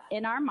thought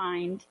in our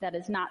mind that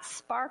is not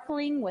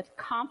sparkling with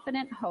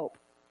confident hope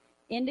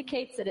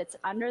indicates that it's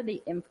under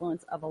the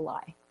influence of a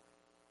lie.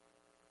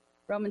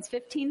 Romans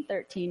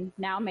 15:13,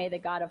 now may the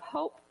God of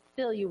hope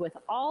fill you with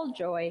all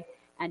joy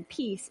and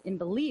peace in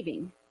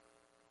believing,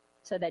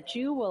 so that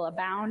you will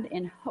abound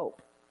in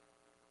hope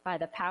by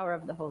the power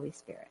of the Holy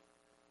Spirit.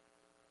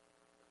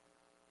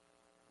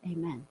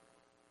 Amen.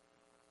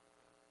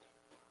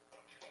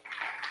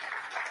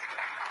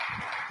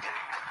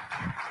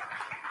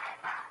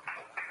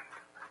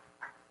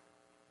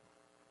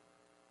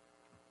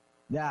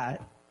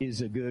 That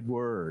is a good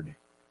word.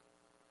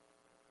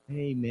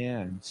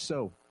 Amen.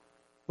 So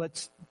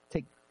let's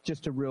take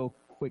just a real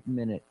quick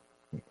minute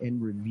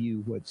and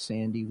review what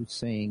Sandy was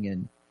saying.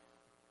 And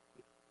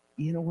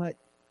you know what?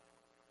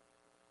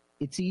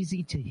 It's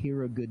easy to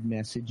hear a good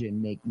message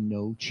and make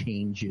no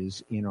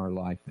changes in our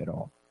life at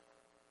all.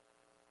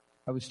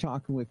 I was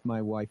talking with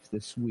my wife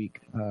this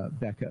week,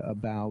 Becca,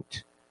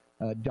 about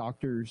a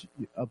doctor's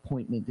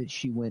appointment that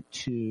she went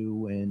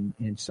to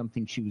and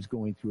something she was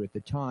going through at the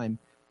time.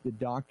 The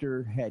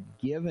doctor had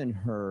given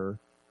her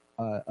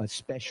a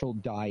special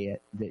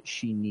diet that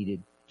she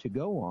needed to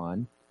go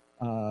on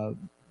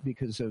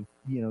because of,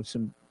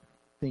 some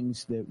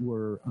things that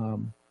were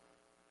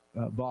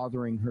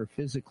bothering her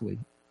physically.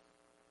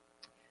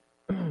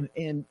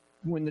 And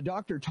when the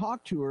doctor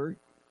talked to her,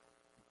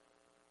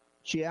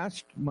 she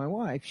asked my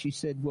wife, she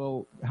said,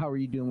 well, how are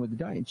you doing with the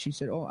diet? And she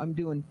said, oh, I'm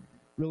doing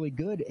really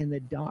good. And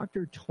the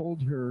doctor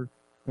told her,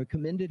 or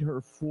commended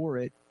her for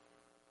it,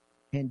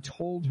 and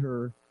told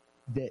her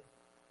that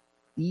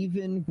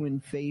even when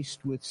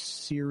faced with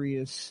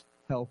serious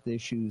health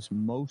issues,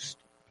 most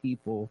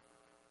people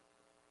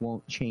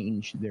won't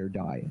change their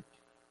diet.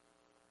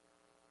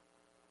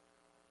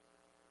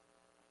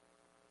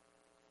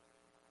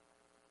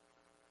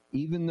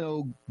 Even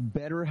though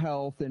better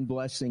health and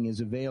blessing is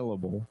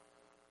available,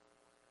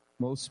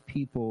 most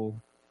people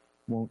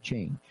won't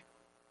change.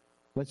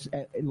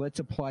 Let's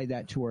apply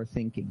that to our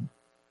thinking.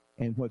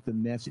 And what the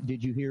message,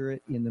 did you hear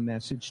it in the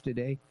message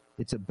today?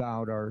 It's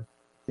about our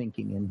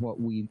thinking and what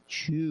we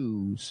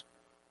choose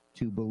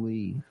to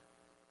believe.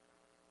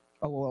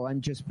 Oh, well,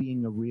 I'm just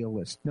being a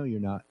realist. No, you're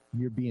not.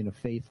 You're being a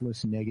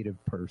faithless, negative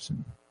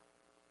person.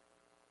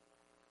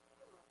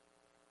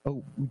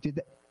 Oh,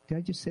 did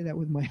I just say that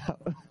with my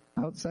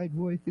outside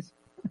voice?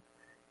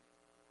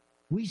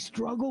 We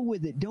struggle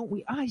with it, don't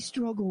we? I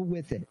struggle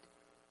with it.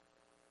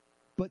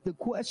 But the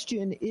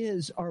question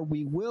is, are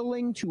we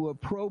willing to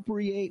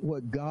appropriate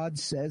what God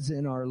says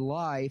in our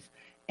life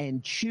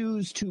and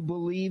choose to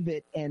believe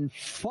it and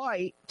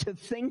fight to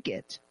think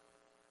it?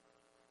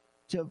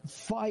 To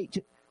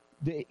fight.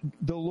 The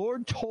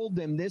Lord told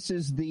them this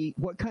is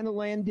what kind of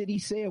land did he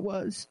say it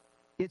was?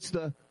 It's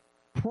the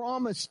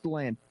promised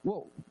land.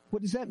 Well,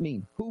 what does that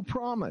mean? Who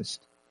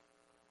promised?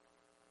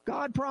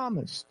 God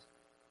promised.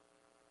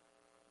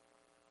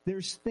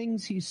 There's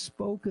things he's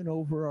spoken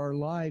over our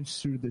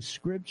lives through the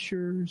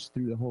scriptures,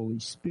 through the Holy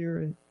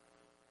Spirit.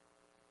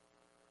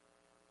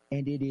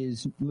 And it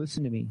is,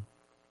 listen to me,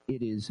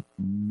 it is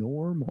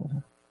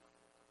normal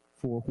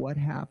for what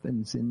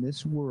happens in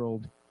this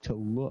world to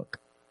look,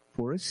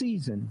 for a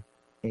season,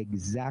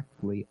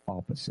 exactly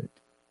opposite.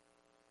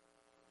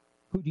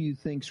 Who do you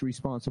think's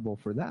responsible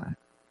for that?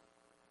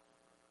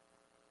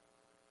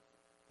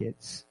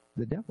 It's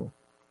the devil.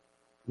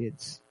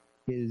 It's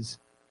his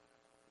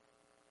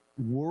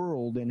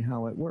world and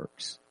how it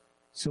works.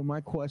 So my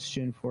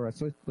question for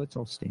us, let's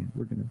all stand.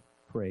 We're going to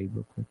pray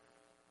real quick.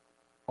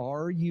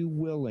 Are you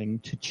willing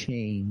to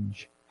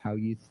change how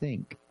you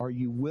think? Are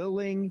you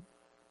willing,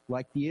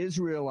 like the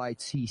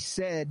Israelites, he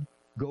said,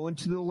 go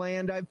into the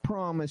land I've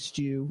promised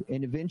you,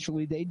 and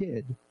eventually they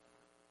did.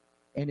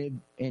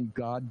 And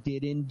God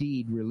did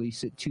indeed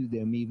release it to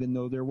them, even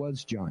though there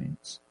was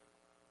giants.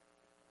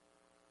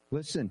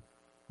 Listen,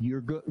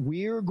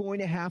 we're going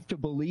to have to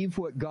believe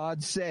what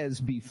God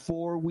says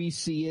before we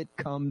see it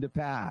come to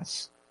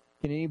pass.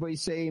 Can anybody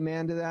say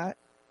amen to that?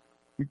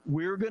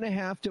 We're going to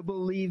have to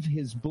believe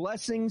his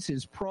blessings,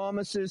 his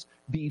promises,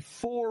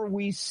 before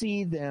we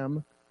see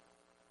them.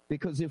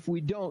 Because if we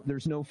don't,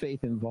 there's no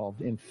faith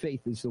involved. And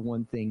faith is the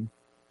one thing.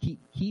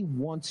 He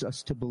wants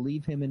us to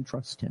believe him and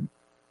trust him.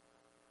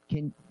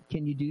 Can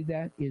you do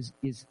that? Is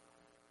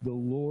the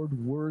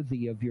Lord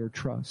worthy of your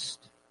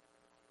trust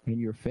and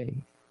your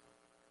faith?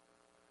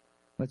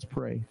 Let's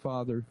pray.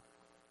 Father,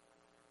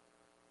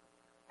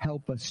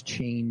 help us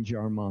change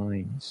our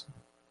minds.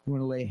 You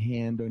want to lay a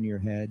hand on your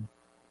head?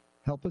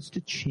 Help us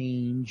to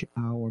change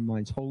our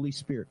minds. Holy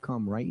Spirit,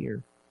 come right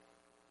here.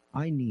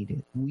 I need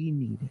it. We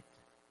need it.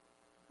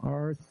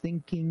 Our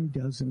thinking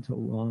doesn't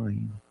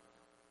align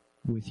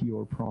with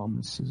your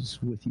promises,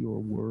 with your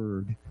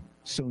word.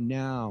 So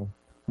now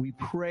we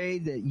pray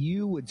that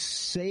you would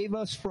save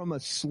us from a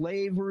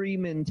slavery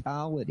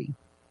mentality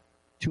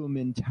to a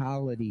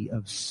mentality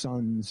of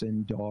sons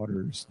and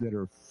daughters that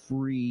are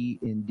free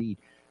indeed.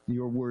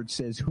 Your word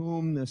says,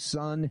 whom the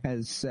Son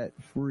has set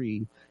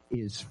free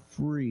is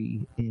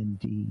free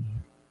indeed.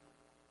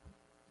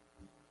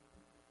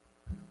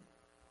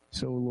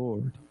 So,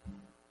 Lord,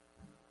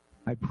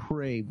 I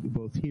pray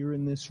both here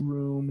in this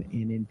room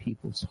and in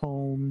people's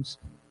homes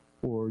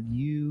for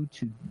you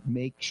to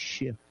make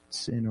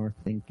shifts in our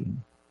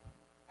thinking.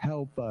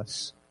 Help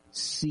us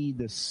see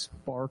the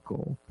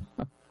sparkle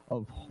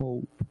of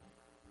hope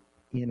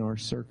in our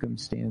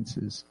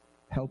circumstances.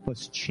 Help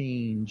us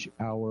change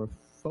our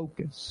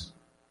focus.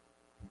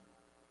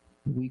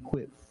 We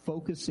quit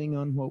focusing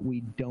on what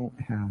we don't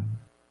have,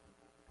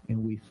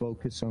 and we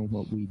focus on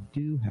what we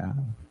do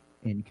have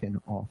and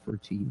can offer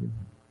to you.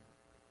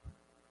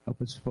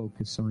 Help us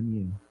focus on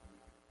you.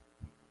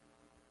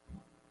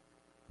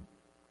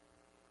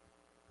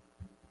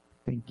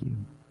 Thank you.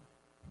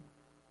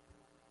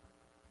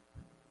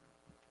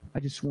 I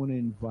just want to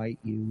invite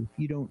you, if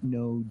you don't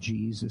know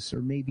Jesus,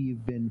 or maybe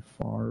you've been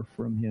far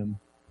from him,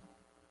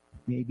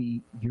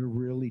 maybe you're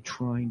really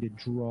trying to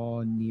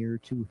draw near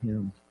to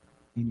him,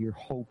 and you're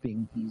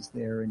hoping he's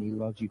there and he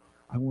loves you.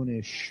 I want to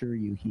assure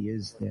you he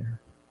is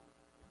there,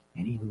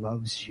 and he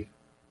loves you.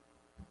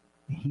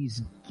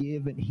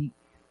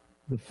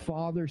 The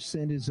Father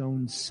sent his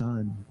own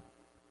Son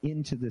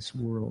into this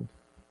world,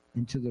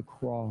 into the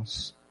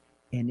cross,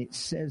 and it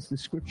says, the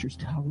scriptures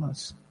tell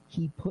us,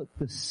 he put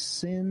the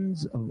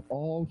sins of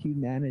all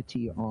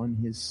humanity on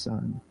his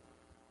Son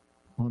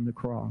on the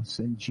cross,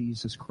 and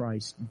Jesus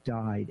Christ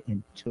died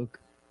and took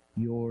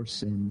your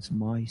sins,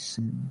 my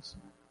sins,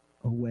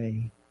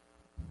 away.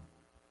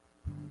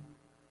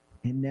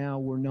 And now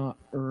we're not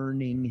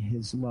earning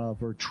his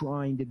love or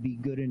trying to be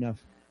good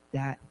enough.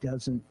 That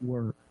doesn't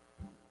work.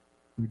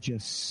 We're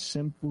just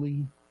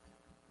simply,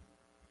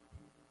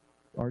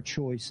 our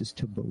choice is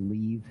to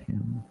believe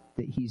him,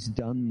 that he's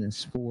done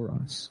this for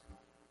us.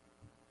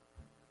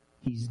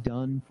 He's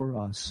done for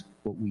us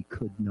what we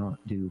could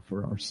not do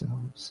for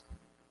ourselves.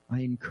 I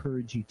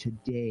encourage you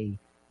today,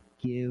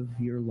 give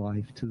your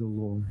life to the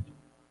Lord.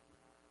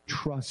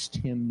 Trust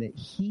him that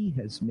he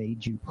has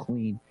made you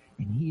clean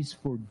and he's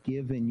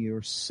forgiven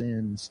your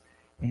sins.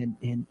 And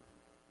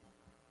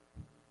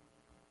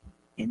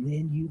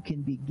then you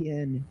can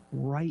begin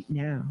right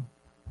now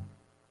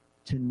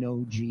to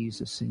know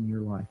Jesus in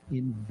your life.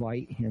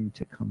 Invite him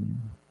to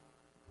come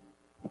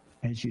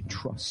in as you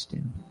trust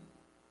him.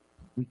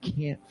 We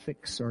can't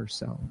fix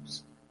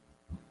ourselves.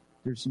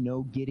 There's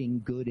no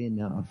getting good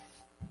enough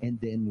and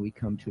then we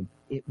come to him.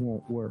 It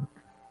won't work.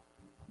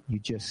 You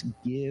just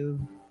give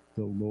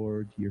the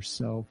Lord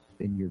yourself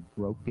and your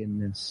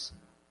brokenness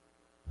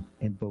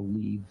and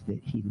believe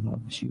that he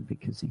loves you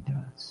because he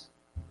does.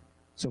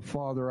 So,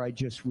 Father, I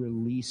just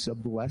release a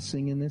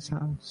blessing in this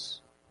house.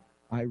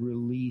 I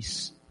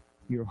release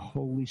your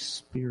Holy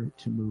Spirit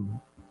to move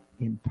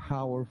in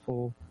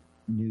powerful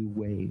new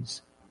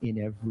ways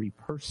in every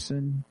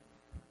person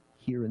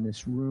here in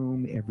this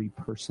room, every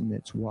person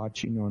that's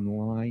watching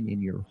online,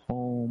 in your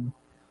home.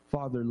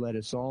 Father, let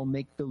us all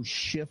make those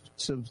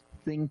shifts of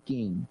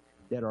thinking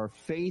that our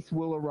faith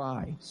will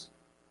arise,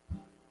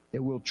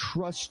 that we'll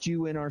trust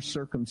you in our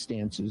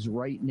circumstances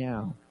right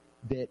now,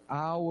 that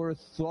our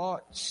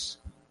thoughts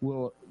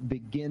will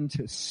begin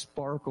to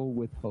sparkle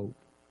with hope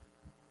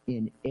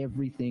in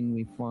everything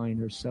we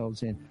find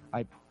ourselves in.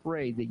 I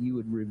pray that you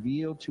would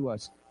reveal to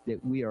us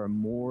that we are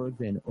more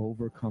than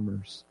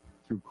overcomers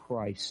through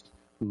Christ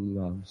who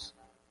loves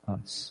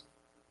us.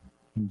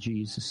 In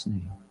Jesus'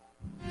 name.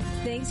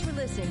 Thanks for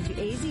listening to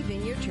AZ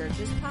Vineyard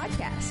Church's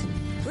podcast.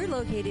 We're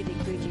located in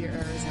Goodyear,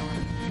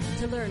 Arizona.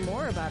 To learn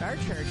more about our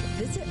church,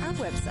 visit our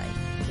website,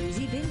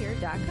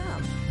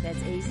 azvineyard.com. That's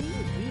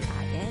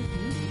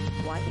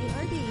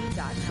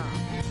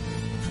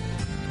AZVINEYARD.com.